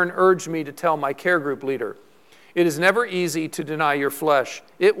in turn urged me to tell my care group leader. It is never easy to deny your flesh.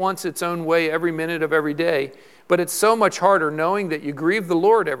 It wants its own way every minute of every day, but it's so much harder knowing that you grieve the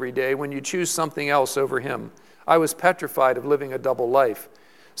Lord every day when you choose something else over Him. I was petrified of living a double life.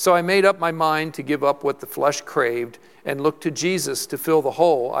 So I made up my mind to give up what the flesh craved and look to Jesus to fill the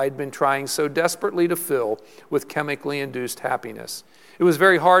hole I had been trying so desperately to fill with chemically induced happiness. It was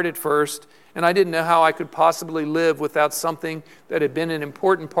very hard at first, And I didn't know how I could possibly live without something that had been an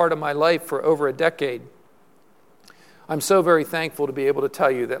important part of my life for over a decade. I'm so very thankful to be able to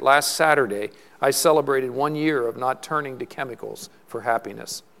tell you that last Saturday, I celebrated 1 year of not turning to chemicals for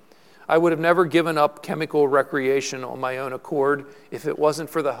happiness. I would have never given up chemical recreation on my own accord if it wasn't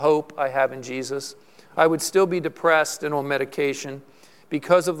for the hope I have in Jesus. I would still be depressed and on medication.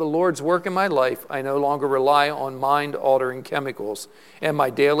 Because of the Lord's work in my life, I no longer rely on mind-altering chemicals, and my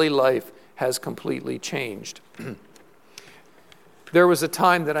daily life has completely changed. There was a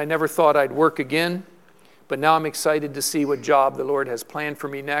time that I never thought I'd work again, but now I'm excited to see what job the Lord has planned for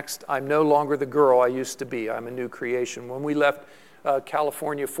me next. I'm no longer the girl I used to be. I'm a new creation. When we left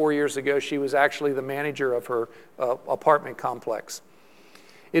California 4 years ago, she was actually the manager of her apartment complex.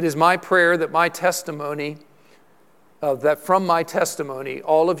 It is my prayer that from my testimony,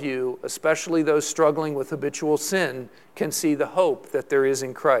 all of you, especially those struggling with habitual sin, can see the hope that there is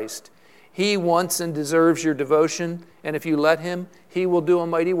in Christ. He wants and deserves your devotion, and if you let him, he will do a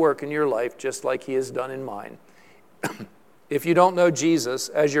mighty work in your life, just like he has done in mine. If you don't know Jesus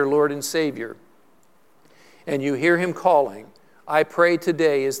as your Lord and Savior, and you hear him calling, I pray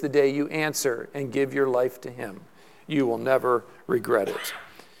today is the day you answer and give your life to him. You will never regret it.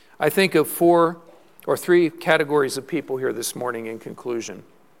 I think of 4 or 3 categories of people here this morning in conclusion.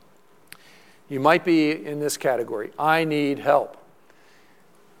 You might be in this category. I need help.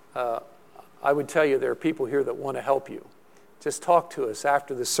 I would tell you there are people here that want to help you. Just talk to us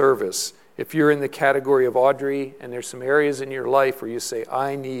after the service. If you're in the category of Audrey and there's some areas in your life where you say,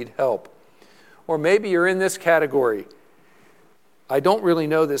 I need help. Or maybe you're in this category. I don't really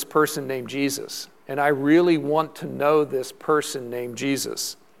know this person named Jesus, and I really want to know this person named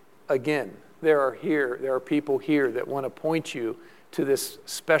Jesus. Again, there are people here that want to point you to this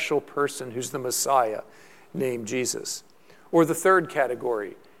special person who's the Messiah named Jesus. Or the third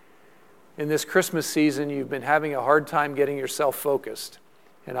category. In this Christmas season, you've been having a hard time getting yourself focused.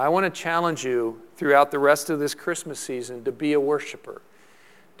 And I want to challenge you throughout the rest of this Christmas season to be a worshiper.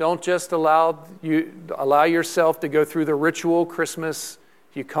 Don't just allow yourself to go through the ritual Christmas.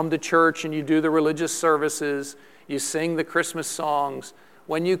 You come to church and you do the religious services. You sing the Christmas songs.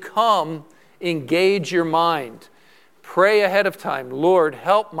 When you come, engage your mind. Pray ahead of time. Lord,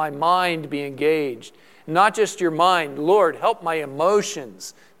 help my mind be engaged. Not just your mind. Lord, help my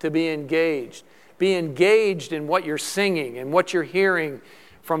emotions to be engaged. Be engaged in what you're singing and what you're hearing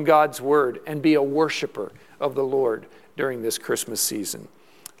from God's word, and be a worshiper of the Lord during this Christmas season.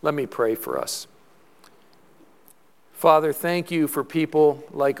 Let me pray for us. Father, thank you for people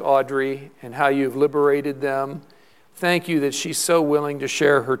like Audrey and how you've liberated them. Thank you that she's so willing to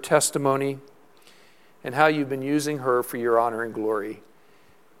share her testimony and how you've been using her for your honor and glory.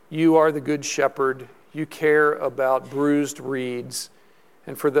 You are the good shepherd. You care about bruised reeds.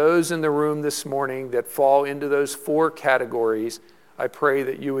 And for those in the room this morning that fall into those 4 categories, I pray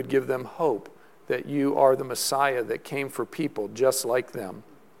that you would give them hope that you are the Messiah that came for people just like them.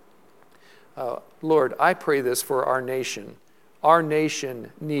 Lord, I pray this for our nation. Our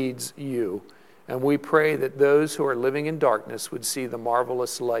nation needs you. And we pray that those who are living in darkness would see the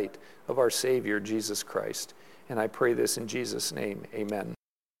marvelous light of our Savior, Jesus Christ. And I pray this in Jesus' name. Amen.